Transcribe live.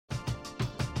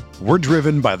We're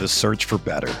driven by the search for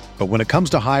better. But when it comes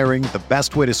to hiring, the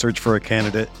best way to search for a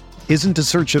candidate isn't to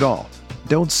search at all.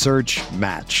 Don't search,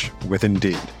 match with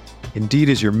Indeed. Indeed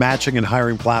is your matching and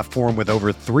hiring platform with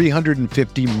over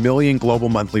 350 million global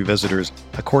monthly visitors,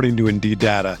 according to Indeed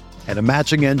data, and a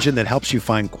matching engine that helps you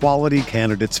find quality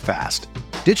candidates fast.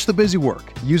 Ditch the busy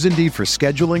work. Use Indeed for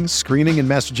scheduling, screening, and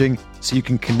messaging so you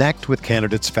can connect with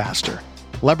candidates faster.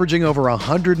 Leveraging over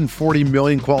 140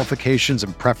 million qualifications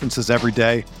and preferences every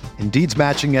day, Indeed's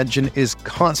matching engine is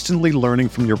constantly learning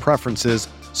from your preferences,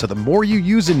 so the more you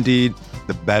use Indeed,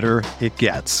 the better it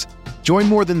gets. Join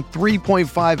more than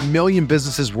 3.5 million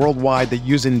businesses worldwide that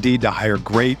use Indeed to hire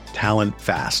great talent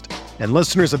fast. And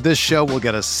listeners of this show will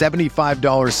get a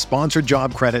 $75 sponsored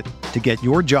job credit to get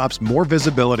your jobs more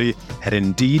visibility at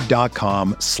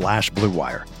Indeed.com/Blue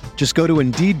Wire. Just go to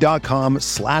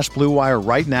Indeed.com/Blue Wire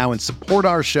right now and support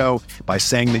our show by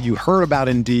saying that you heard about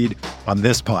Indeed on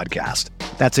this podcast.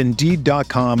 That's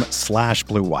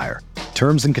Indeed.com/Blue Wire.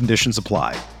 Terms and conditions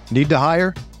apply. Need to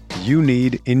hire? You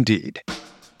need Indeed.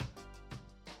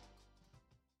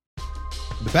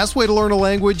 The best way to learn a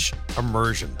language?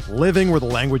 Immersion. Living where the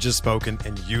language is spoken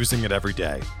and using it every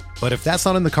day. But if that's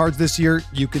not in the cards this year,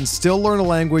 you can still learn a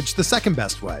language the second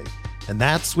best way, and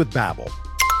that's with Babbel.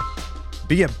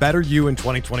 Be a better you in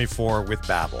 2024 with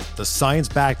Babbel, the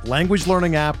science-backed language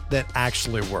learning app that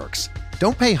actually works.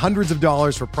 Don't pay hundreds of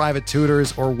dollars for private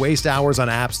tutors or waste hours on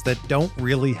apps that don't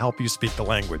really help you speak the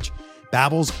language.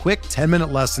 Babbel's quick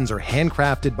 10-minute lessons are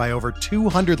handcrafted by over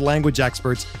 200 language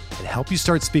experts and help you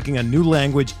start speaking a new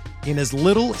language in as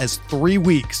little as 3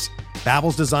 weeks.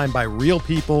 Babbel's designed by real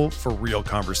people for real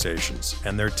conversations,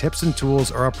 and their tips and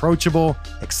tools are approachable,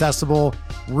 accessible,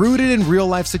 rooted in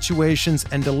real-life situations,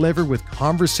 and delivered with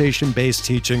conversation-based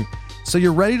teaching, so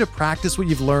you're ready to practice what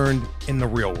you've learned in the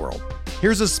real world.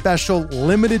 Here's a special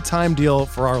limited-time deal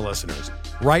for our listeners.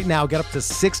 Right now, get up to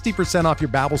 60% off your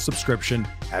Babbel subscription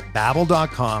at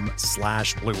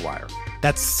babbel.com/Blue Wire.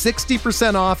 That's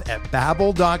 60% off at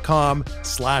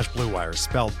babbel.com/Blue Wire,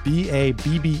 spelled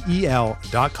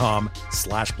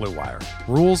BABBEL.com/Blue Wire.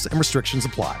 Rules and restrictions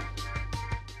apply.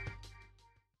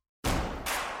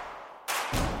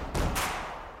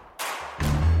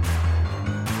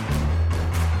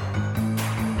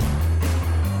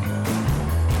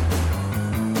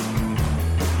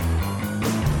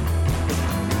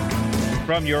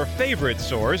 From your favorite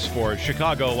source for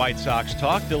Chicago White Sox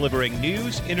talk, delivering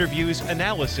news, interviews,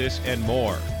 analysis, and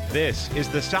more. This is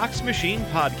the Sox Machine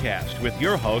Podcast with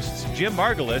your hosts, Jim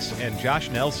Margulis and Josh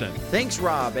Nelson. Thanks,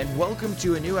 Rob, and welcome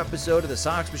to a new episode of the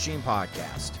Sox Machine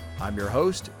Podcast. I'm your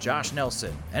host, Josh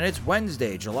Nelson, and it's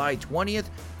Wednesday, July 20th,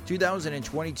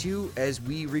 2022, as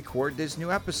we record this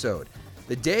new episode.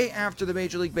 The day after the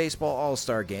Major League Baseball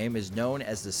All-Star Game is known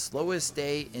as the slowest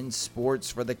day in sports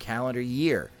for the calendar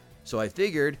year. So I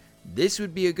figured this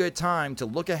would be a good time to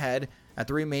look ahead at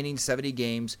the remaining 70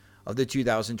 games of the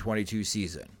 2022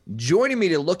 season. Joining me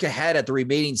to look ahead at the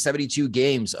remaining 72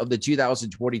 games of the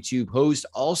 2022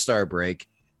 post-All-Star break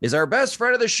is our best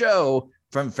friend of the show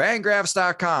from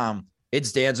Fangraphs.com.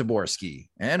 It's Dan Szymborski.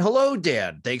 And hello,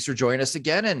 Dan. Thanks for joining us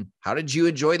again. And how did you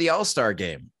enjoy the All-Star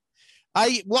game?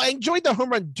 I enjoyed the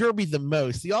home run derby the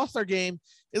most. The All-Star game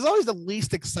is always the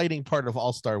least exciting part of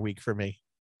All-Star week for me.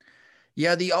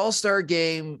 Yeah, the All-Star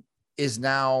game is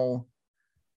now,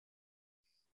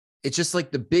 it's just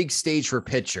like the big stage for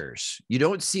pitchers. You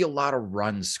don't see a lot of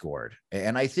runs scored.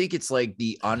 And I think it's like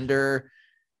the under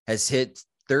has hit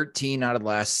 13 out of the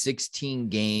last 16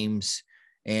 games.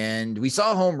 And we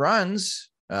saw home runs.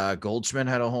 Goldschmidt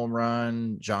had a home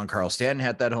run. Giancarlo Stanton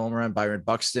had that home run. Byron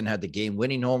Buxton had the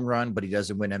game-winning home run, but he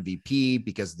doesn't win MVP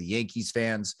because of the Yankees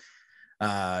fans.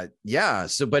 But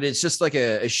it's just like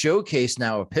a showcase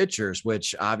now of pitchers,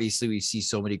 which obviously we see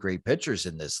so many great pitchers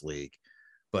in this league,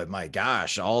 but my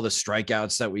gosh, all the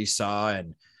strikeouts that we saw.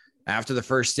 And after the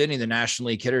first inning, the National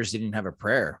League hitters didn't have a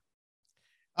prayer.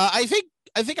 I think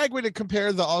I'm going to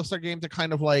compare the All-Star game to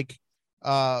kind of like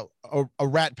a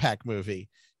Rat Pack movie.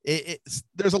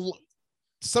 There's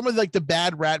some of like the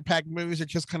bad Rat Pack movies are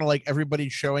just kind of like everybody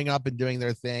showing up and doing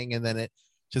their thing, and then it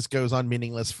just goes on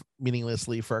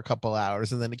meaninglessly for a couple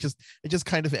hours, and then it just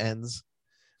kind of ends.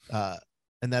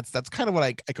 And that's kind of what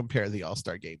I compare the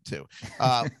All-Star game to.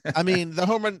 I mean, the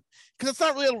home run, because it's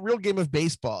not really a real game of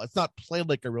baseball. It's not played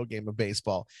like a real game of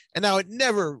baseball. And now it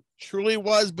never truly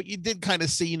was, but you did kind of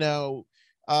see,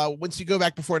 once you go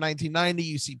back before 1990,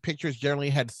 you see pitchers generally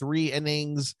had 3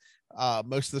 innings.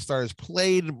 Most of the stars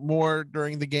played more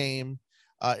during the game.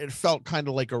 It felt kind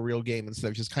of like a real game instead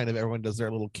of just kind of everyone does their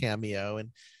little cameo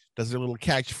and does their little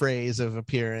catchphrase of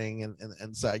appearing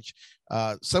and such.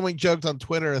 Someone joked on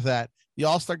Twitter that the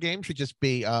All-Star game should just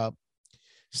be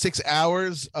 6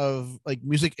 hours of like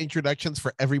music introductions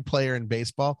for every player in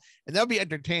baseball, and that would be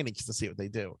entertaining just to see what they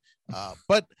do.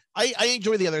 But I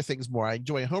enjoy the other things more. I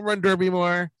enjoy home run derby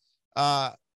more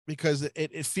because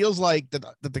it feels like that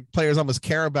the players almost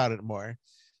care about it more.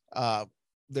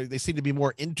 They seem to be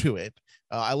more into it.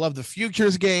 I love the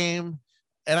futures game,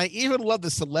 and I even love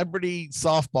the celebrity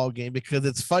softball game because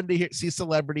it's fun to see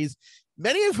celebrities,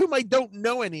 many of whom I don't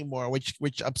know anymore,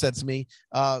 which upsets me.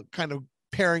 Kind of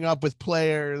pairing up with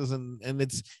players, and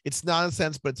it's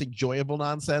nonsense, but it's enjoyable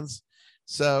nonsense.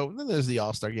 So then there's the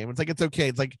All-Star game. It's like, it's okay.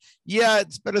 It's like, yeah,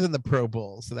 it's better than the Pro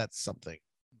Bowl. So that's something.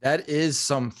 That is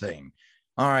something.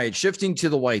 All right, shifting to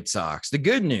the White Sox. The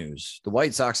good news, the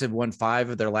White Sox have won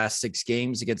 5 of their last 6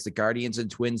 games against the Guardians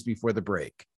and Twins before the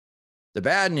break. The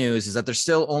bad news is that they're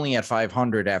still only at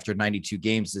 500 after 92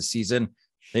 games this season.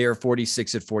 They are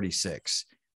 46-46.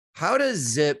 How does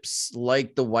Zips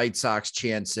like the White Sox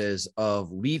chances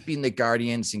of leaping the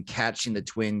Guardians and catching the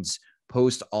Twins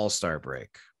post All-Star break?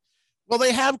 Well,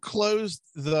 they have closed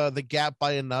the gap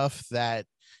by enough that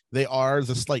they are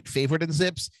the slight favorite in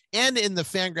Zips and in the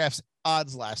Fangraphs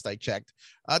odds last I checked,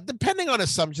 depending on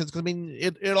assumptions. Because I mean,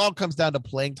 it all comes down to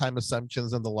playing time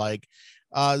assumptions and the like.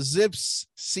 Zips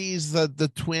sees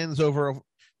the Twins over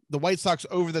the White Sox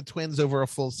over the Twins over a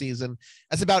full season.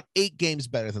 That's about 8 games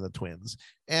better than the Twins.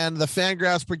 And the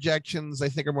Fangraphs projections, I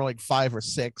think, are more like 5 or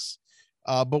 6.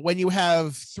 But when you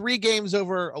have 3 games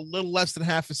over a little less than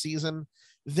half a season,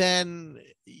 then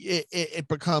it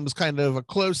becomes kind of a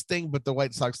close thing, but the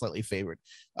White Sox slightly favored.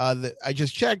 I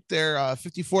just checked, they're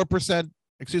 43%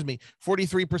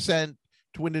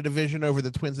 to win the division over the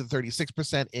Twins at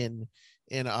 36% in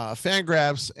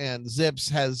Fangraphs, and Zips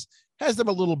has them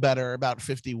a little better, about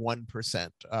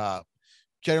 51%.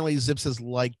 Generally, Zips has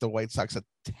liked the White Sox a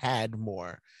tad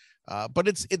more.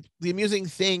 But the amusing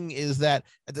thing is that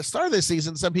at the start of the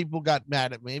season, some people got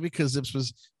mad at me because Zips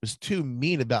was too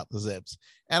mean about the Zips.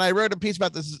 And I wrote a piece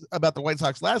about the White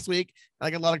Sox last week, and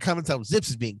I got a lot of comments on Zips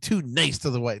is being too nice to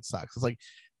the White Sox. It's like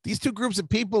these two groups of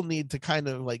people need to kind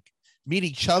of like meet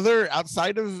each other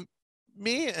outside of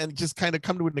me and just kind of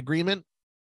come to an agreement.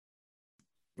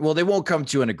 Well, they won't come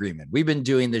to an agreement. We've been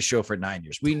doing this show for 9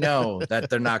 years. We know that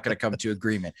they're not going to come to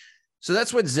agreement. So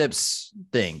that's what Zips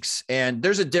thinks. And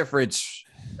there's a difference,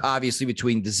 obviously,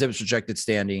 between the Zips projected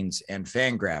standings and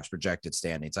Fangraphs projected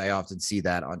standings. I often see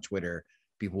that on Twitter.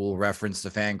 People will reference the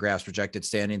Fangraphs projected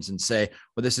standings and say,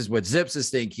 well, this is what Zips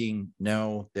is thinking.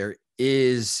 No, there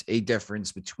is a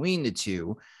difference between the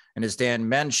two. And as Dan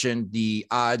mentioned, the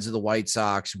odds of the White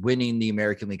Sox winning the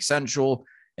American League Central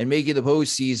and making the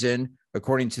postseason,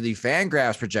 according to the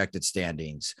Fangraphs projected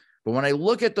standings. But when I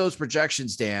look at those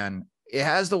projections, Dan, it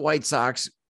has the White Sox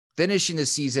finishing the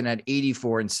season at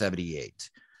 84-78.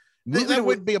 That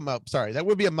would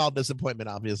be a mild disappointment,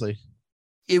 obviously.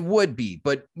 It would be,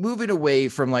 but moving away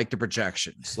from like the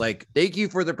projections, like thank you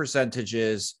for the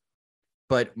percentages,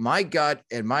 but my gut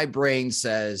and my brain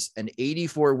says an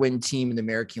 84 win team in the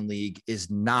American League is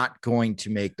not going to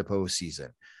make the postseason.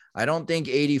 I don't think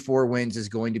 84 wins is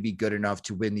going to be good enough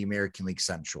to win the American League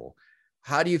Central.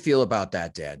 How do you feel about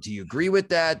that, Dad? Do you agree with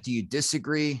that? Do you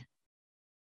disagree?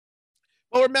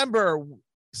 Well, remember,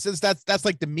 since that's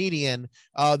like the median,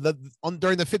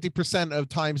 during the 50% of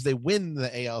times they win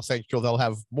the AL Central, they'll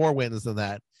have more wins than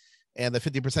that. And the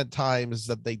 50% times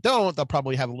that they don't, they'll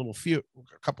probably have a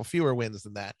couple fewer wins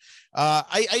than that.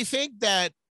 I think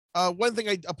that a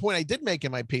point I did make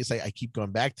in my piece, I keep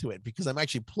going back to it because I'm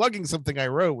actually plugging something I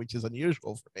wrote, which is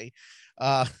unusual for me.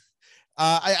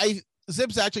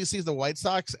 Zips actually sees the White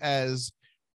Sox as,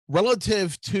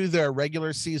 relative to their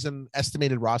regular season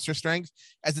estimated roster strength,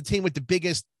 as the team with the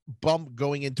biggest bump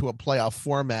going into a playoff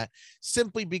format,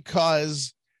 simply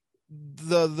because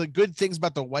the good things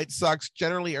about the White Sox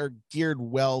generally are geared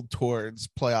well towards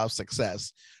playoff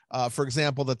success. For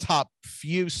example, the top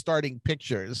few starting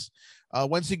pitchers,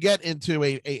 once you get into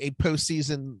a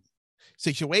postseason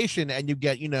situation and you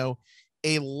get,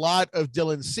 a lot of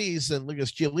Dylan Cease and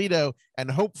Lucas Giolito and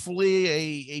hopefully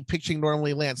a pitching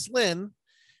normally Lance Lynn,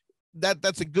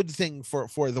 that's a good thing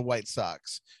for the White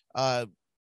Sox.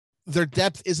 Their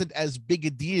depth isn't as big a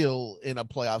deal in a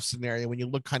playoff scenario when you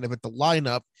look kind of at the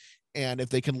lineup, and if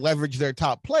they can leverage their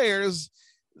top players,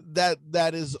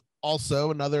 that is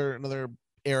also another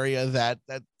area that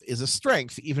is a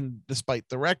strength, even despite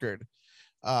the record.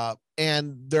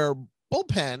 And their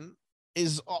bullpen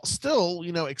is still,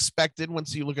 expected,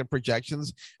 once you look at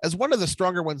projections, as one of the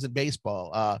stronger ones in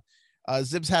baseball.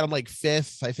 Zips had him like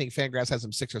 5th. I think Fangraphs has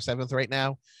him 6th or 7th right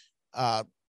now.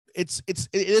 It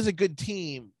is a good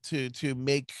team to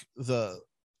make the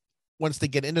once they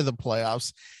get into the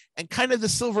playoffs. And kind of the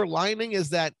silver lining is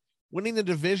that winning the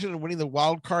division and winning the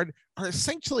wild card are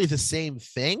essentially the same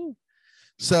thing.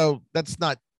 So that's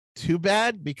not too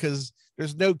bad because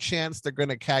there's no chance they're going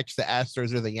to catch the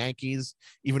Astros or the Yankees,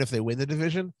 even if they win the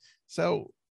division.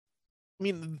 So, I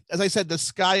mean, as I said, the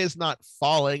sky is not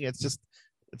falling. It's just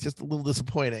a little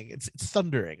disappointing. It's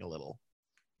thundering a little.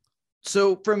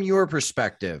 So from your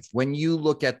perspective, when you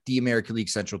look at the American League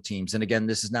Central teams, and again,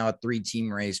 this is now a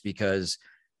 3-team race because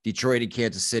Detroit and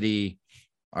Kansas City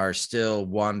are still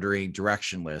wandering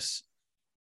directionless.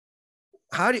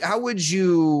 How would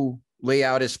you lay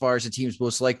out as far as the teams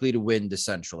most likely to win the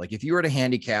Central? Like if you were to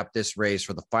handicap this race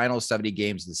for the final 70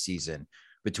 games of the season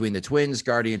between the Twins,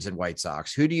 Guardians, and White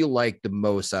Sox, who do you like the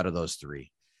most out of those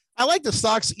three? I like the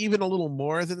Sox even a little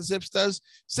more than Zips does,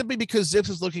 simply because Zips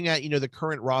is looking at, the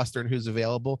current roster and who's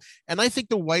available. And I think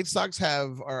the White Sox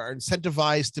are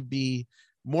incentivized to be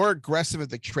more aggressive at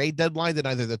the trade deadline than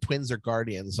either the Twins or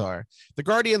Guardians are. The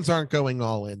Guardians aren't going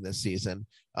all in this season.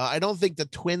 I don't think the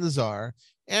Twins are.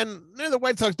 And the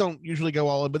White Sox don't usually go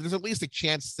all in, but there's at least a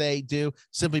chance they do,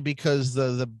 simply because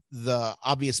the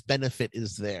obvious benefit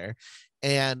is there.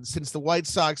 And since the White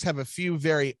Sox have a few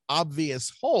very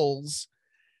obvious holes,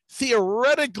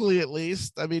 theoretically, at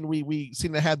least, I mean, we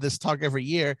seem to have this talk every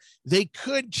year, they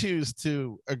could choose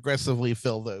to aggressively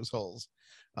fill those holes.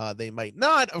 They might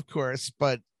not, of course,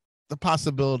 but the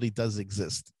possibility does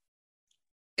exist.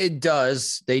 It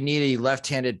does. They need a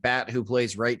left-handed bat who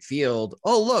plays right field.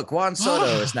 Oh, look, Juan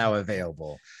Soto is now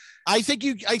available. I think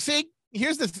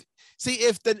here's see,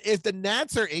 if the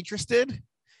Nats are interested,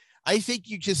 I think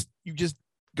you just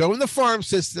go in the farm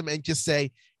system and just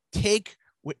say, take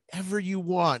whatever you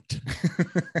want.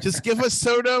 Just give us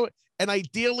Soto, and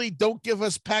ideally don't give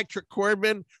us Patrick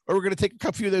Corbin, or we're going to take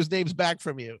a few of those names back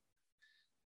from you.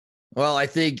 Well, I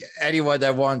think anyone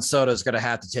that wants Soto is going to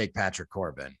have to take Patrick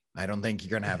Corbin. I don't think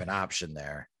you're going to have an option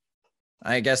there.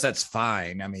 I guess that's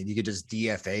fine. I mean, you could just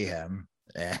DFA him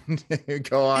and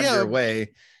go on your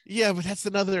way. Yeah, but that's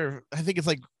another. I think it's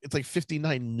like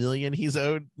 59 million he's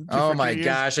owed. Oh my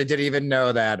gosh, I didn't even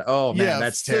know that. Oh man,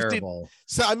 that's 50, terrible.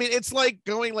 So I mean, it's like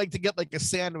going to get like a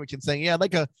sandwich and saying, yeah,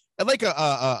 I like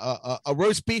a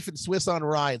roast beef and Swiss on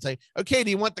rye. It's like, okay,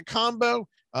 do you want the combo?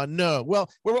 No. Well,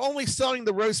 we're only selling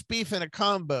the roast beef in a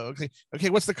combo. Okay,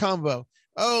 what's the combo?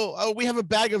 Oh, we have a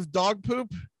bag of dog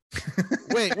poop.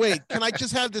 Wait, can I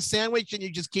just have the sandwich and you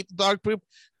just keep the dog poop?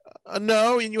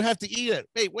 No, and you have to eat it.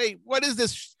 Wait, what is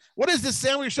this? What is this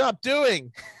sandwich shop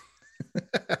doing?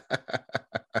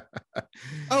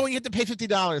 Oh, you have to pay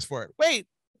 $50 for it. Wait,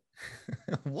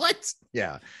 what?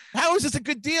 Yeah. How is this a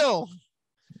good deal?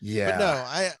 Yeah. But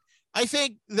no, I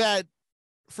think that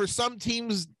for some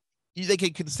teams, they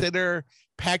can consider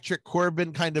Patrick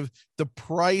Corbin kind of the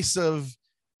price of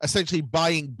essentially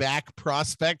buying back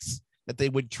prospects that they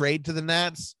would trade to the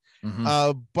Nats.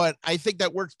 Mm-hmm. But I think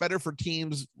that works better for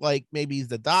teams like maybe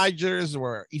the Dodgers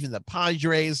or even the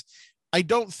Padres. I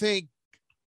think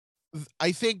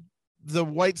the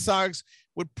White Sox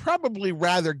would probably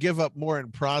rather give up more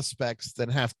in prospects than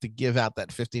have to give out that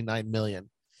 $59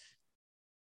 million.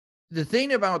 The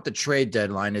thing about the trade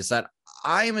deadline is that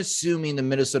I'm assuming the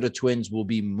Minnesota Twins will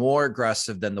be more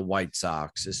aggressive than the White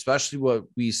Sox, especially what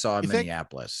we saw in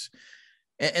Minneapolis.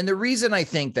 And the reason I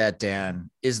think that, Dan,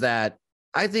 is that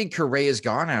I think Correa is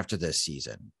gone after this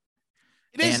season.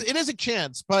 It is a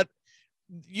chance, but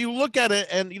you look at it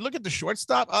and you look at the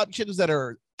shortstop options that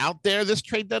are out there this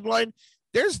trade deadline.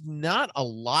 There's not a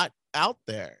lot out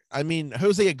there. I mean,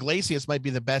 Jose Iglesias might be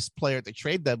the best player at the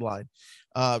trade deadline.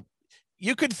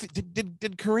 You could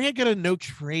did Correa get a no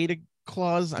trade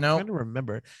clause? I'm trying to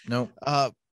remember. No.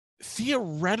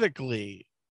 Theoretically,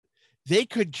 they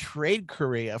could trade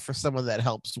Correa for someone that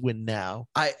helps win now.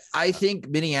 I think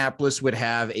Minneapolis would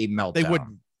have a meltdown. They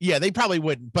wouldn't. Yeah, they probably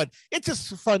wouldn't, but it's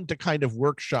just fun to kind of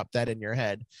workshop that in your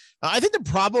head. I think the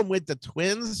problem with the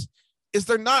Twins is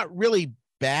they're not really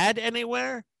bad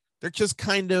anywhere. They're just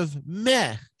kind of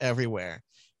meh everywhere.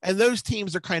 And those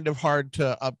teams are kind of hard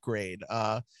to upgrade.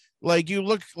 Like you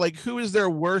look like who is their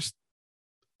worst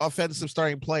offensive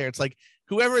starting player? It's like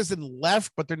whoever is in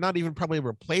left, but they're not even probably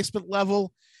replacement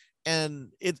level. And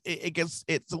it's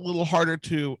a little harder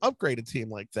to upgrade a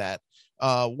team like that.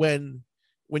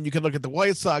 When you can look at the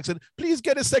White Sox and please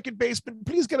get a second baseman,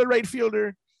 please get a right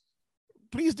fielder,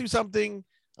 please do something.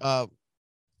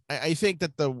 I think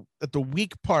that the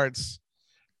weak parts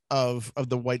of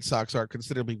the White Sox are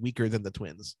considerably weaker than the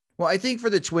Twins. Well, I think for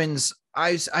the Twins,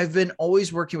 I've been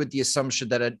always working with the assumption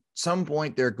that at some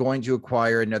point they're going to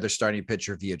acquire another starting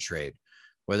pitcher via trade,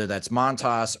 whether that's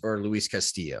Montas or Luis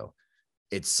Castillo.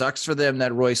 It sucks for them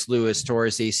that Royce Lewis tore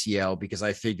his ACL, because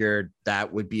I figured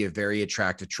that would be a very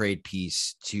attractive trade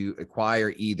piece to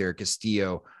acquire either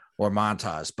Castillo or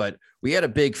Montas. But we had a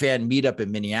big fan meetup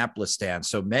in Minneapolis, Dan.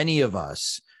 So many of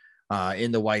us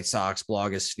in the White Sox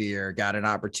blogosphere got an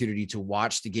opportunity to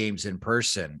watch the games in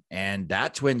person. And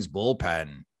that Twins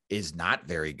bullpen is not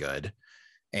very good.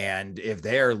 And if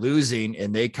they are losing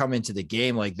and they come into the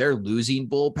game like they're losing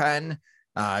bullpen,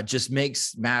 just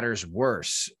makes matters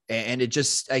worse. And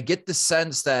I get the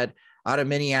sense that out of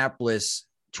Minneapolis,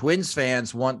 Twins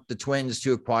fans want the Twins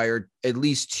to acquire at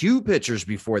least 2 pitchers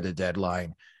before the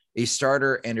deadline, a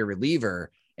starter and a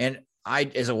reliever. And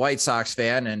I, as a White Sox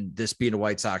fan, and this being a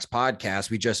White Sox podcast,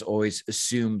 we just always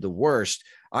assume the worst.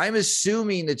 I'm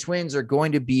assuming the Twins are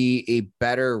going to be a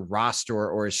better roster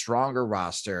or a stronger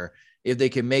roster if they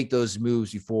can make those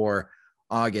moves before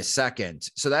August 2nd.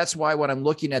 So that's why when I'm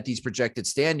looking at these projected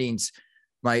standings,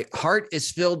 my heart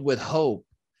is filled with hope,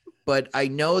 but I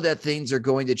know that things are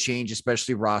going to change,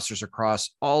 especially rosters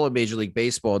across all of Major League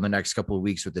Baseball in the next couple of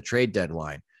weeks with the trade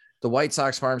deadline. The White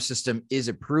Sox farm system is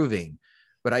improving,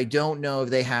 but I don't know if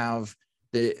they have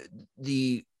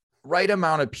the right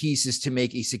amount of pieces to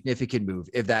make a significant move,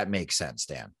 if that makes sense,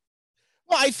 Dan.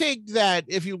 Well, I think that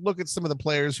if you look at some of the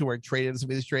players who are traded in some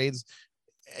of these trades,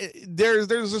 there's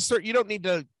a certain, you don't need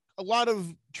to, a lot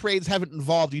of trades haven't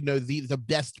involved, the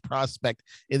best prospect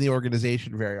in the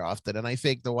organization very often. And I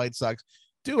think the White Sox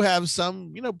do have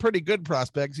some, pretty good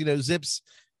prospects. Zips,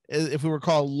 if we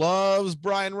recall, loves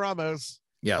Brian Ramos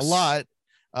a lot.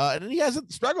 And he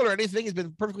hasn't struggled or anything. He's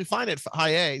been perfectly fine at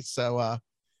high A. So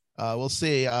we'll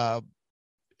see.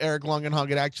 Eric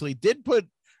Longenhagen actually did put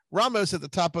Ramos at the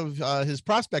top of his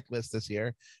prospect list this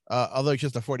year, although he's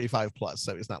just a 45 plus,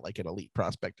 so he's not like an elite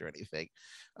prospect or anything.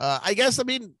 I guess,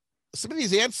 some of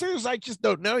these answers I just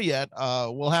don't know yet.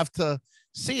 We'll have to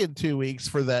see in 2 weeks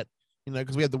for that,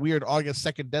 because we had the weird August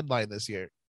 2nd deadline this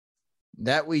year.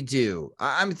 That we do.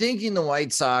 I'm thinking the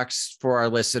White Sox, for our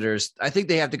listeners, I think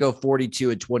they have to go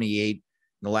 42-28 in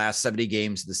the last 70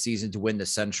 games of the season to win the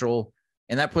Central,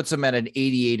 and that puts them at an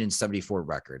 88-74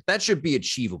 record. That should be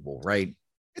achievable, right?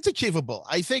 It's achievable.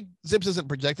 I think Zips isn't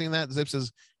projecting that. Zips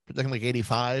is projecting like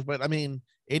 85, but 88,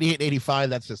 85,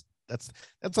 that's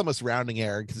almost rounding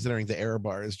error considering the error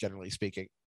bars, generally speaking.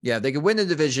 Yeah, if they could win the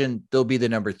division, they'll be the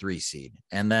number 3 seed.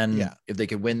 And then if they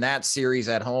could win that series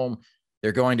at home,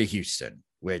 they're going to Houston,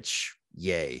 which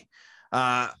yay.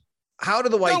 How do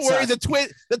the White Sox? Don't worry,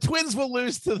 the Twins will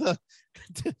lose to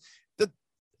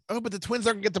but the Twins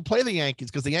aren't going to get to play the Yankees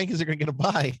because the Yankees are going to get a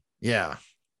bye. Yeah.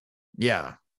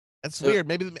 That's weird.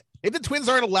 Maybe the Twins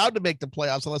aren't allowed to make the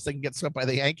playoffs unless they can get swept by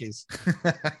the Yankees.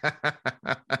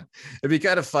 It'd be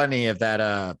kind of funny if that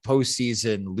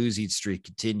postseason losing streak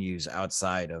continues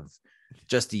outside of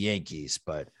just the Yankees.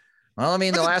 But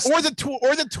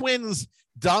the Twins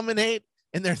dominate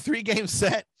in their 3-game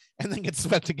set and then get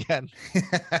swept again.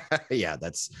 Yeah,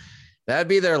 that'd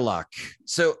be their luck.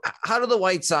 So how do the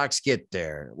White Sox get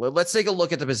there? Well, let's take a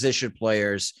look at the position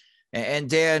players. And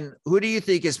Dan, who do you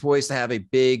think is poised to have a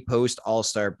big post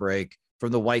All-Star break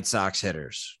from the White Sox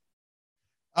hitters?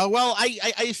 Well,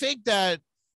 I think that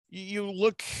you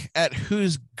look at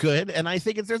who's good, and I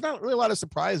think there's not really a lot of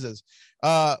surprises.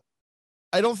 I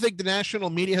don't think the national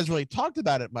media has really talked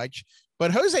about it much,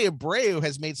 but Jose Abreu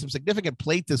has made some significant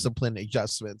plate discipline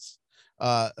adjustments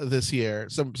this year,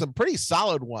 some pretty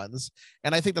solid ones,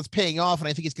 and I think that's paying off, and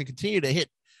I think he's going to continue to hit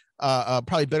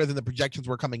probably better than the projections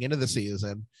were coming into the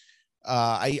season.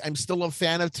 I'm still a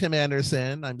fan of Tim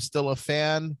Anderson. I'm still a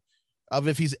fan of,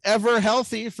 if he's ever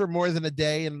healthy for more than a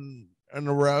day in a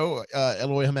row,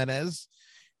 Eloy Jimenez.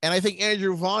 And I think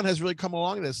Andrew Vaughn has really come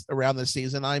along around this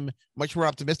season. I'm much more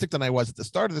optimistic than I was at the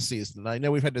start of the season. I know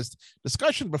we've had this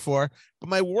discussion before, but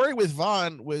my worry with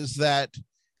Vaughn was that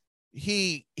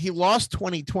he lost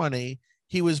 2020.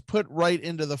 He was put right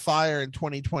into the fire in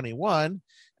 2021.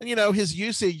 And, his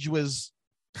usage was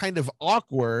kind of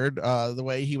awkward, the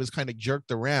way he was kind of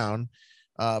jerked around.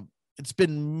 It's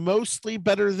been mostly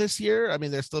better this year.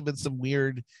 There's still been some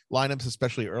weird lineups,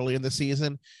 especially early in the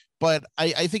season, but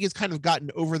I think he's kind of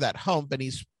gotten over that hump and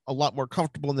he's a lot more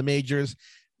comfortable in the majors.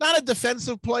 Not a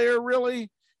defensive player,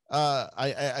 really.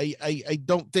 I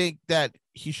don't think that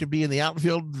he should be in the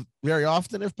outfield very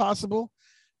often if possible.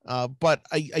 But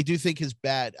I do think his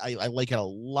bat, I like it a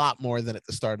lot more than at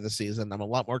the start of the season. I'm a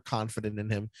lot more confident in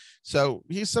him. So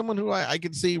he's someone who I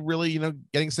can see really,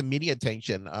 getting some media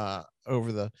attention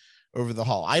over the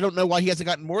hall. I don't know why he hasn't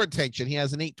gotten more attention. He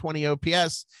has an 820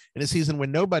 OPS in a season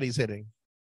when nobody's hitting.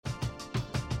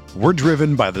 We're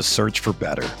driven by the search for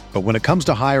better. But when it comes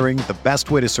to hiring, the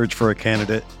best way to search for a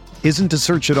candidate isn't to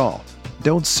search at all.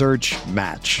 Don't search,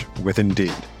 match with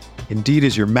Indeed. Indeed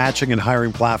is your matching and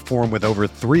hiring platform with over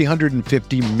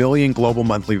 350 million global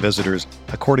monthly visitors,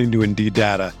 according to Indeed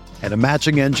data, and a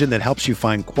matching engine that helps you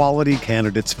find quality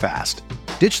candidates fast.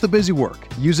 Ditch the busy work.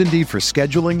 Use Indeed for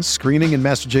scheduling, screening, and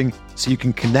messaging so you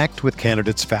can connect with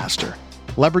candidates faster.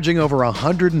 Leveraging over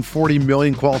 140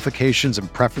 million qualifications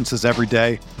and preferences every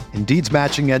day, Indeed's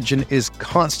matching engine is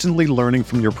constantly learning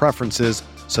from your preferences,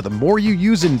 so the more you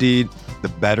use Indeed, the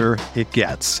better it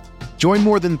gets. Join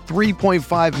more than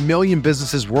 3.5 million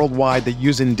businesses worldwide that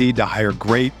use Indeed to hire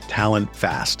great talent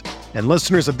fast. And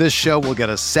listeners of this show will get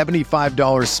a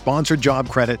 $75 sponsored job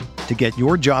credit to get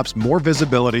your jobs more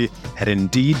visibility at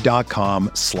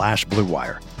Indeed.com/Blue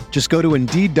Wire. Just go to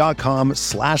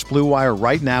Indeed.com/Blue Wire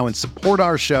right now and support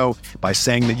our show by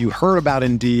saying that you heard about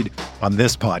Indeed on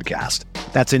this podcast.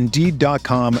 That's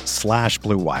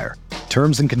Indeed.com/Blue Wire.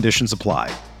 Terms and conditions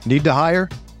apply. Need to hire?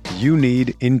 You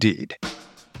need Indeed.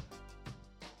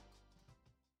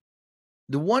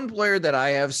 The one player that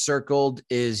I have circled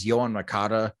is Yoan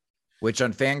Moncada, which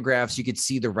on Fangraphs, you could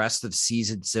see the rest of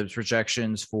season Zips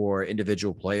projections for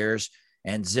individual players.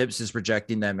 And Zips is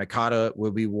projecting that Moncada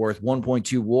will be worth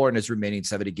 1.2 WAR in his remaining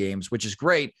 70 games, which is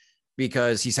great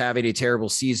because he's having a terrible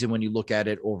season when you look at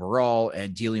it overall,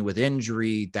 and dealing with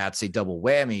injury, that's a double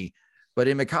whammy. But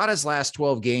in Moncada's last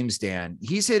 12 games, Dan,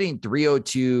 he's hitting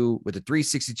 302 with a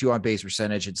 362 on base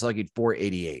percentage and slugging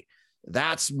 488.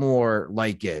 That's more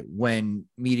like it when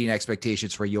meeting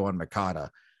expectations for Yoan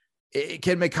Moncada.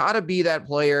 Can Moncada be that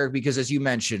player? Because as you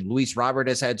mentioned, Luis Robert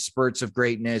has had spurts of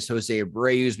greatness. Jose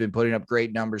Abreu's been putting up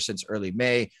great numbers since early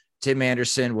May. Tim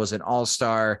Anderson was an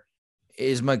all-star.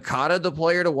 Is Moncada the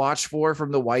player to watch for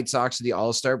from the White Sox to the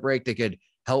all-star break that could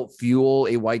help fuel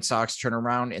a White Sox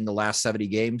turnaround in the last 70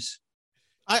 games?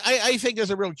 I think there's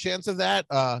a real chance of that.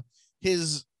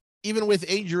 Even with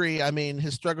injury, I mean,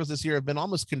 his struggles this year have been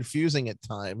almost confusing at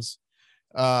times.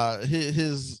 Some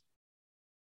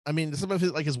of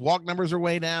his walk numbers are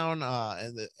way down,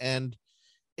 and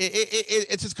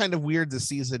it's just kind of weird the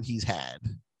season he's had.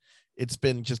 It's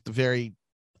been just a very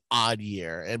odd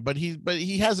year, but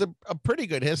he has a pretty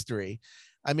good history.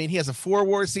 I mean, he has a 4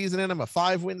 WAR season in him, a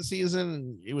 5-win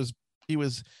season. He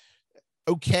was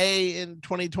okay in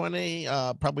 2020,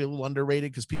 probably a little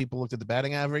underrated because people looked at the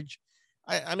batting average.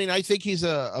 I think he's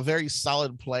a very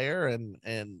solid player,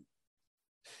 and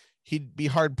he'd be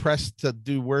hard pressed to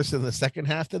do worse in the second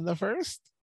half than the first.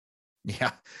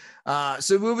 Yeah.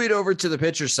 So moving over to the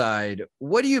pitcher side,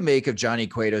 what do you make of Johnny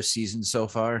Cueto's season so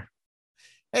far?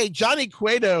 Hey, Johnny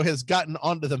Cueto has gotten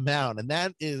onto the mound, and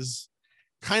that is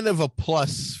kind of a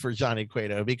plus for Johnny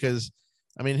Cueto because,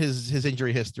 I mean, his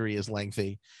injury history is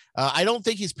lengthy. I don't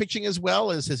think he's pitching as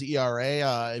well as his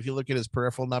ERA. If you look at his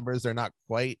peripheral numbers, they're not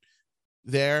quite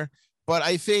there, but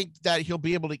I think that he'll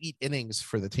be able to eat innings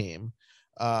for the team.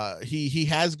 He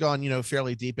has gone,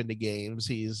 fairly deep into games.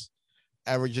 He's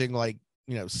averaging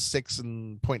 6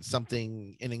 and point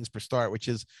something innings per start, which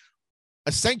is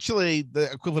essentially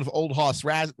the equivalent of old Hoss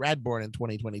Radbourn in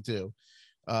 2022.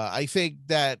 I think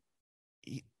that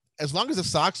as long as the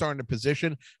Sox are in a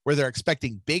position where they're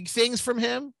expecting big things from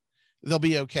him, they'll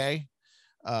be okay.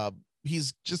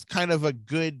 He's just kind of a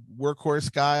good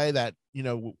workhorse guy that,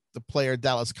 the player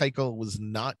Dallas Keuchel was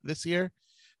not this year.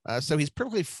 So he's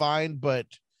perfectly fine, but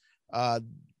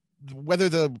whether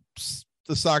the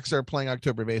Sox are playing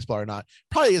October baseball or not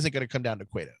probably isn't going to come down to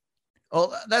Cueto.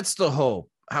 Well, that's the hope.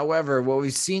 However, what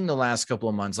we've seen the last couple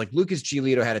of months, like Lucas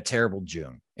Giolito had a terrible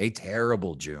June.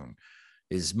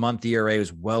 His month ERA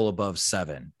was well above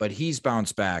 7, but he's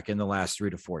bounced back in the last 3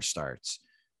 to 4 starts.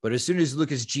 But as soon as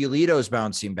Lucas Giolito is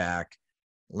bouncing back,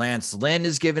 Lance Lynn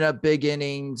is giving up big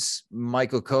innings.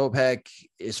 Michael Kopech,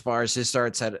 as far as his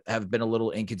starts have been a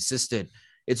little inconsistent.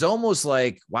 It's almost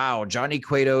like, wow, Johnny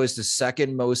Cueto is the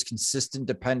second most consistent,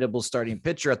 dependable starting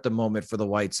pitcher at the moment for the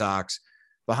White Sox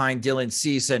behind Dylan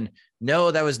Cease. And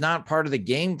no, that was not part of the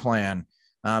game plan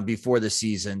before the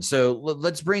season. So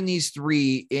let's bring these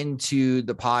 3 into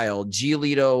the pile.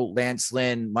 Giolito, Lance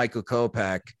Lynn, Michael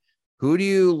Kopech. Who do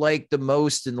you like the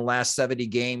most in the last 70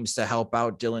 games to help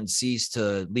out Dylan Cease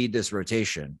to lead this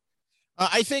rotation?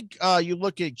 I think you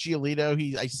look at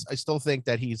Giolito. I still think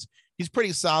that he's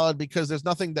pretty solid because there's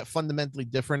nothing that fundamentally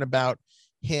different about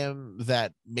him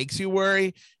that makes you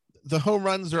worry. The home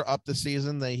runs are up this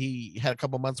season. He had a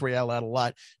couple months where he allowed a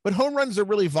lot, but home runs are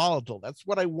really volatile. That's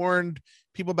what I warned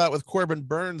people about with Corbin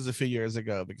Burns a few years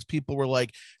ago, because people were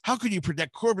like, how could you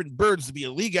predict Corbin Burns to be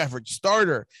a league average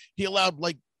starter? He allowed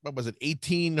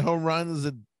 18 home runs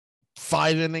in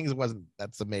 5 innings.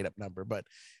 That's a made up number, but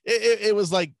it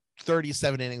was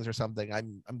 37 innings or something.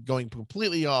 I'm going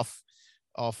completely off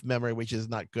off memory, which is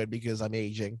not good because I'm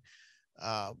aging.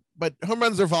 But home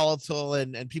runs are volatile,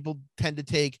 and people tend to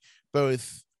take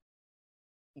both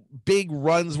big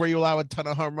runs where you allow a ton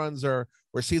of home runs or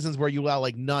seasons where you allow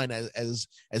like none as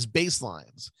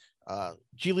baselines.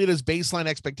 Giolito's baseline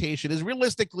expectation is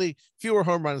realistically fewer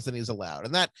home runs than he's allowed,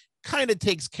 and that kind of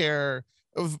takes care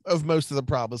of most of the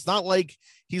problem. It's not like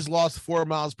he's lost 4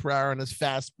 miles per hour on his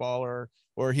fastball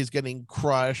or he's getting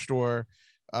crushed or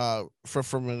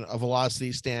from a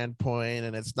velocity standpoint,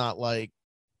 and it's not like,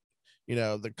 you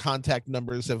know, the contact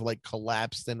numbers have like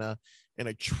collapsed in a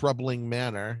troubling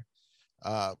manner.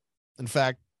 In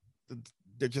fact,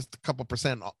 they're just a couple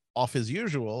percent off his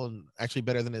usual and actually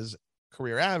better than his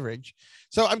career average.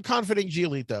 So I'm confident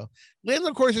Giolito. Lynn,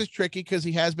 of course, is tricky because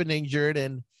he has been injured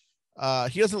and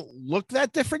he doesn't look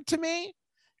that different to me.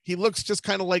 He looks just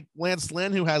kind of like Lance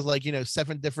Lynn, who has like,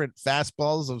 7 different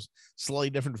fastballs of slightly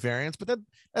different variants, but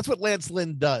that's what Lance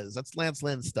Lynn does. That's Lance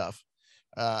Lynn stuff.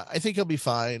 I think he'll be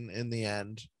fine in the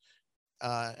end.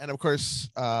 And of course,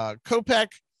 Kopech,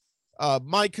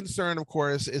 my concern, of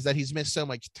course, is that he's missed so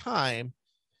much time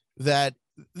that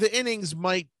the innings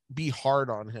might be hard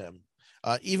on him,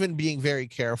 even being very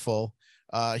careful.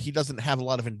 He doesn't have a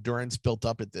lot of endurance built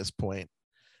up at this point.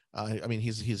 I mean,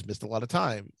 he's missed a lot of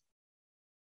time.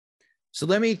 So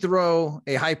let me throw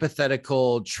a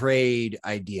hypothetical trade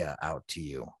idea out to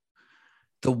you.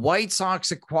 The White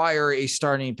Sox acquire a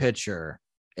starting pitcher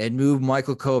and move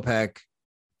Michael Kopech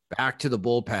back to the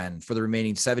bullpen for the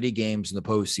remaining 70 games in the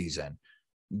postseason.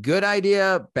 Good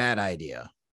idea, bad idea?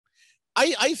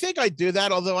 I think I do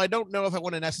that, although I don't know if I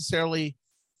want to necessarily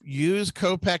use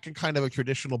Kopech in kind of a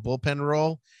traditional bullpen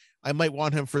role. I might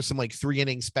want him for some like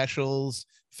 3-inning specials,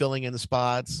 filling in the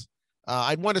spots.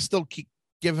 I'd want to still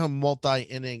give him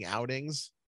multi-inning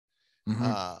outings.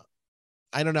 Mm-hmm.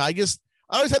 I don't know. I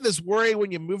always have this worry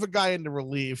when you move a guy into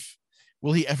relief,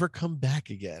 will he ever come back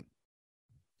again?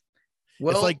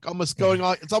 Well, it's like almost going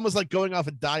on. It's almost like going off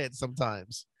a diet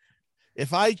sometimes.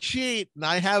 If I cheat and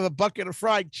I have a bucket of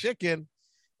fried chicken,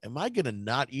 am I going to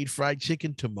not eat fried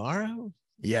chicken tomorrow?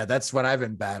 Yeah, that's what I've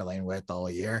been battling with all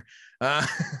year. I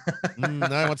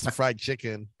want some fried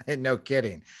chicken. No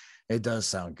kidding. It does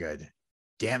sound good.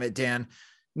 Damn it, Dan.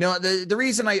 No, the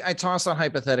reason I toss on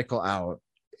hypothetical out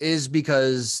is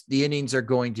because the innings are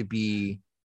going to be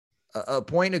a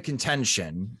point of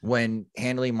contention when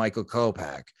handling Michael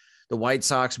Kopech. The White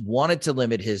Sox wanted to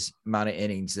limit his amount of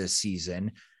innings this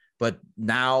season, but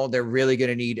now they're really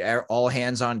going to need all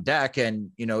hands on deck. And,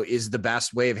 is the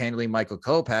best way of handling Michael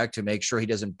Kopech to make sure he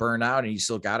doesn't burn out and you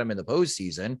still got him in the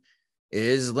postseason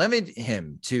is limit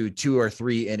him to 2 or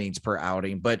 3 innings per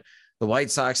outing. But the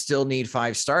White Sox still need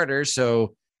 5 starters.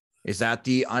 So is that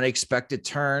the unexpected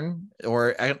turn or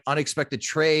an unexpected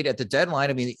trade at the deadline?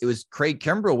 I mean, it was Craig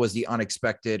Kimbrell was the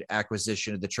unexpected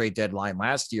acquisition of the trade deadline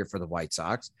last year for the White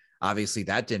Sox. Obviously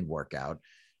that didn't work out.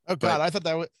 Oh God. I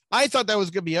thought that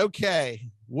was going to be okay.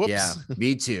 Whoops. Yeah,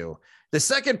 me too. The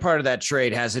second part of that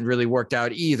trade hasn't really worked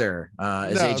out either.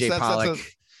 AJ Pollock.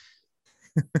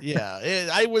 Yeah, it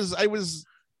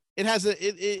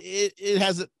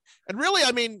hasn't. And really,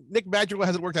 I mean, Nick Madrigal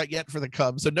hasn't worked out yet for the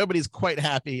Cubs, so nobody's quite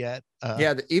happy yet.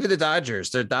 Even the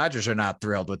Dodgers are not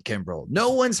thrilled with Kimbrell.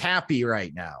 No one's happy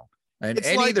right now. And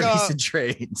any like, of the recent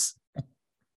trades.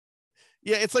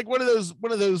 Yeah, it's like one of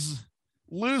those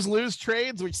lose-lose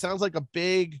trades, which sounds like a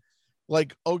big,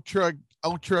 like ultra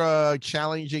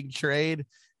challenging trade,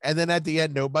 and then at the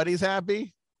end nobody's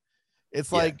happy.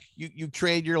 It's like you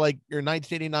trade your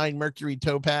 1989 Mercury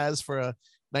Topaz for a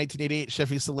 1988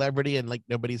 Chevy Celebrity, and like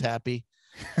nobody's happy.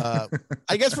 I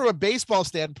guess from a baseball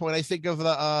standpoint, I think of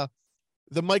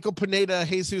the Michael Pineda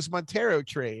Jesus Montero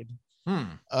trade.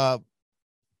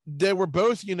 They were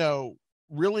both,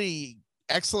 really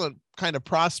excellent kind of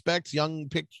prospects, young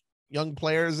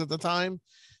players at the time,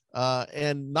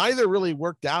 and neither really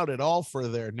worked out at all for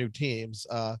their new teams.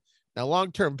 Now,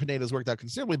 long-term, Pineda's worked out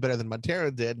considerably better than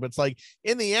Montero did, but it's like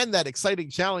in the end, that exciting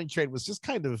challenge trade was just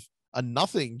kind of a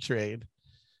nothing trade.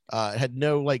 It had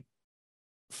no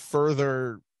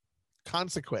further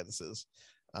consequences,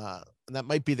 and that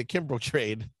might be the Kimbrell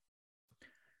trade.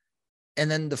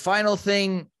 And then the final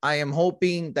thing, I am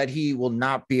hoping that he will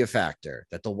not be a factor,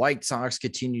 that the White Sox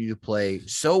continue to play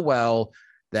so well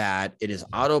that it is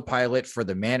autopilot for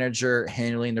the manager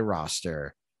handling the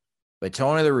roster. But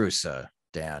Tony La Russa,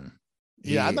 Dan.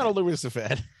 Yeah, I'm not a La Russa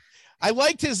fan. I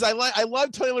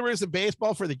loved Tony La Russa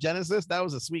baseball for the Genesis. That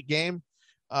was a sweet game.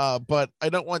 But I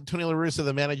don't want Tony La Russa,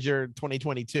 the manager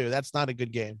 2022. That's not a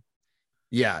good game.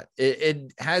 Yeah,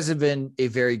 it hasn't been a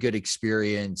very good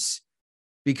experience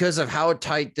because of how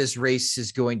tight this race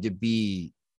is going to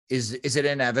be is it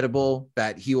inevitable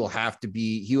that he will have to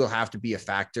be a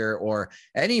factor, or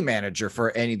any manager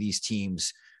for any of these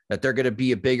teams, that they're going to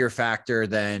be a bigger factor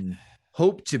than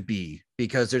hope to be,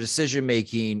 because their decision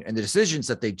making and the decisions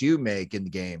that they do make in the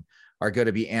game are going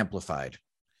to be amplified?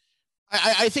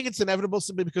 I think it's inevitable,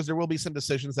 simply because there will be some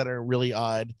decisions that are really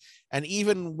odd. And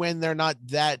even when they're not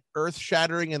that earth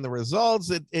shattering in the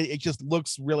results, it just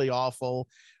looks really awful.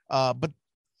 But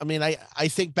I mean, I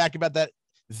think back about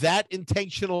that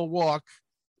intentional walk,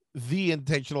 the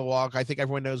intentional walk. I think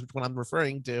everyone knows which one I'm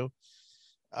referring to.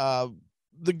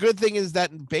 The good thing is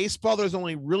that in baseball, there's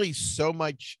only really so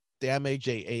much damage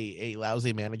a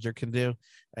lousy manager can do.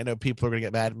 I know people are going to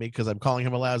get mad at me because I'm calling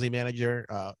him a lousy manager.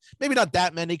 Maybe not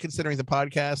that many considering the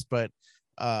podcast, but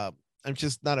I'm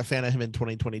just not a fan of him in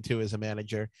 2022 as a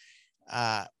manager.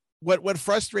 What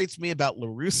frustrates me about La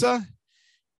Russa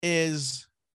is,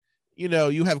 you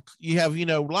have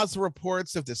lots of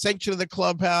reports of dissension of the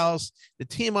clubhouse, the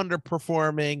team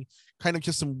underperforming, kind of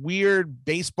just some weird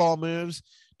baseball moves.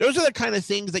 Those are the kind of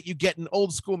things that you get an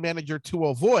old school manager to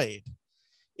avoid.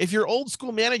 If your old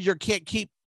school manager can't keep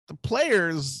the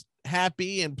players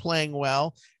happy and playing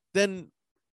well, then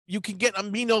you can get a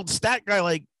mean old stat guy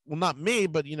like, well, not me,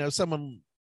 but someone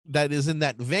that is in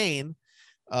that vein.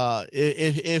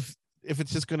 If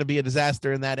it's just going to be a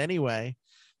disaster in that anyway.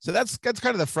 So that's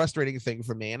kind of the frustrating thing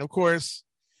for me. And of course,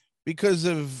 because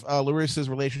of La Russa's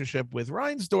relationship with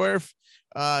Reinsdorf,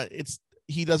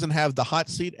 he doesn't have the hot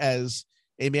seat as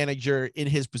a manager in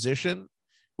his position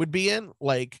would be in.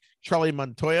 Like Charlie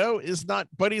Montoyo is not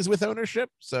buddies with ownership.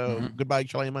 So Goodbye,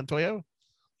 Charlie Montoyo.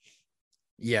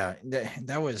 Yeah,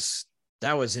 that was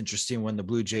interesting when the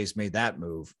Blue Jays made that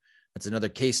move. That's another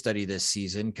case study this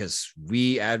season, because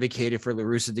we advocated for La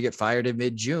Russa to get fired in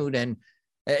mid-June. And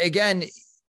again,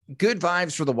 good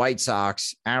vibes for the White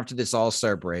Sox after this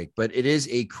All-Star break, but it is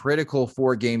a critical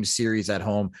 4-game series at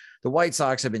home. The White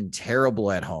Sox have been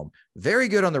terrible at home, very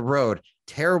good on the road,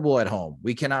 terrible at home.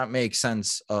 We cannot make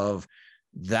sense of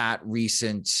that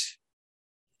recent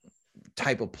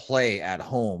type of play at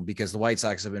home, because the White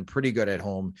Sox have been pretty good at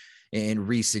home in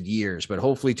recent years. But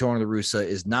hopefully Tony La Russa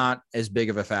is not as big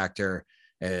of a factor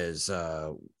as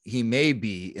he may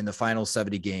be in the final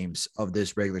 70 games of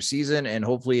this regular season. And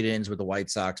hopefully it ends with the White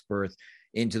Sox berth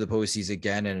into the postseason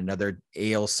again and another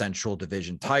AL Central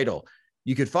Division title.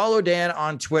 You could follow Dan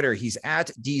on Twitter. He's at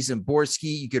D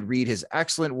Szymborski. You could read his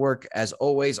excellent work, as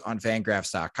always, on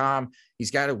fangraphs.com.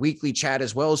 He's got a weekly chat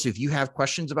as well. So if you have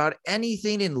questions about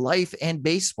anything in life and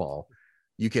baseball,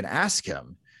 you can ask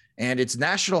him. And it's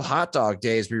National Hot Dog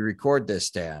Day as we record this,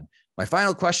 Dan. My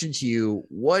final question to you: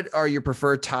 what are your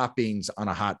preferred toppings on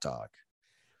a hot dog?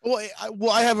 Well,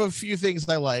 I have a few things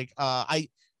I like. I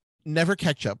never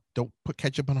ketchup. Don't put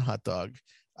ketchup on a hot dog.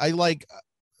 I like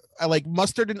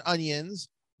mustard and onions,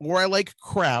 or I like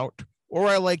kraut, or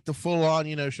I like the full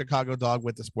on, Chicago dog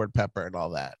with the sport pepper and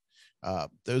all that.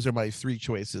 Those are my 3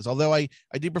 choices. Although I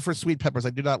do prefer sweet peppers.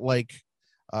 I do not like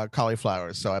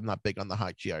cauliflower, so I'm not big on the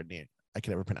hot giardiniera. I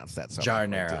can never pronounce that. So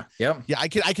giardiniera. Yep. Yeah, I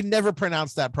can never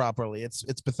pronounce that properly.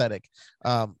 It's pathetic.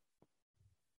 The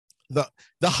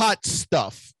hot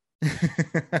stuff.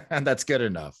 And that's good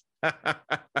enough.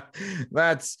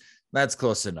 That's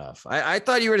close enough. I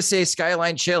thought you were to say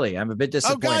Skyline chili. I'm a bit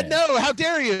disappointed. Oh God, no! How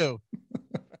dare you?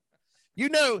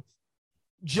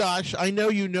 Josh, I know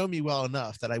you know me well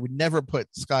enough that I would never put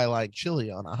Skyline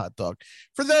chili on a hot dog.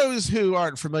 For those who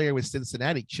aren't familiar with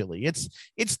Cincinnati chili,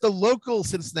 it's the local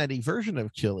Cincinnati version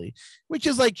of chili, which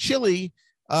is like chili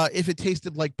if it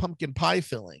tasted like pumpkin pie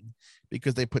filling,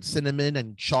 because they put cinnamon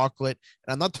and chocolate.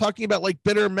 And I'm not talking about like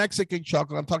bitter Mexican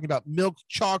chocolate. I'm talking about milk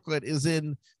chocolate is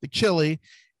in the chili.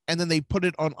 And then they put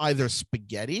it on either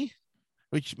spaghetti,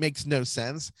 which makes no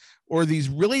sense, or these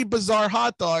really bizarre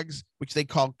hot dogs, which they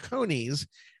call conies,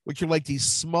 which are like these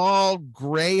small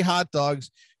gray hot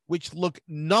dogs, which look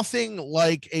nothing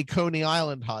like a Coney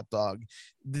Island hot dog.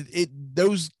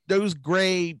 Those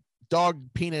gray dog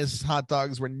penis hot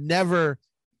dogs were never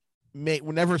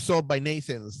sold by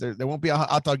Nathan's. There won't be a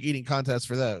hot dog eating contest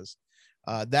for those.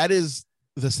 That is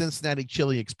the Cincinnati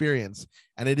chili experience,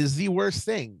 and it is the worst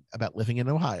thing about living in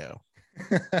Ohio.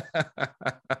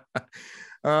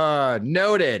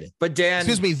 Noted. But Dan,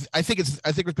 excuse me, I think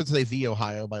we're supposed to say the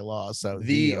Ohio by law, so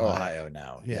the Ohio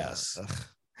now. Yeah. Yes.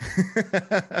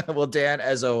 Well, Dan,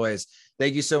 as always,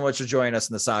 thank you so much for joining us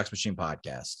in the Sox Machine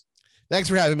podcast. Thanks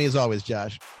for having me as always,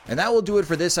 Josh. And that will do it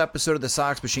for this episode of the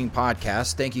Sox Machine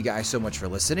Podcast. Thank you guys so much for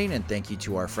listening, and thank you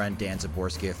to our friend Dan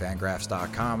Szymborski of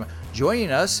Fangraphs.com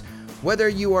joining us. Whether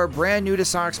you are brand new to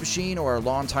Sox Machine or a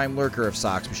longtime lurker of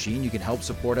Sox Machine, you can help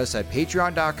support us at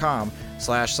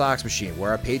patreon.com/Sox Machine,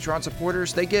 where our Patreon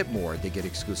supporters, they get more. They get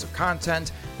exclusive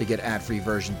content, they get ad-free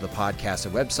versions of the podcast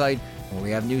and website, and when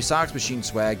we have new Sox Machine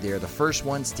swag, they are the first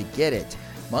ones to get it.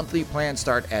 Monthly plans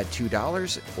start at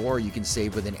 $2, or you can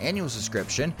save with an annual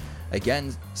subscription.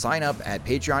 Again, sign up at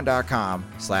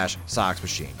patreon.com/Sox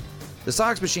Machine. The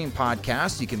Sox Machine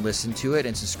Podcast, you can listen to it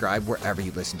and subscribe wherever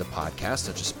you listen to podcasts,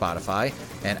 such as Spotify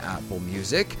and Apple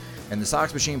Music. And the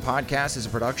Sox Machine Podcast is a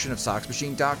production of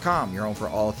SoxMachine.com, your home for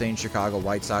all things Chicago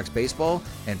White Sox baseball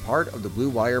and part of the Blue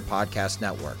Wire Podcast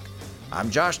Network. I'm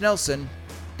Josh Nelson.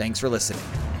 Thanks for listening.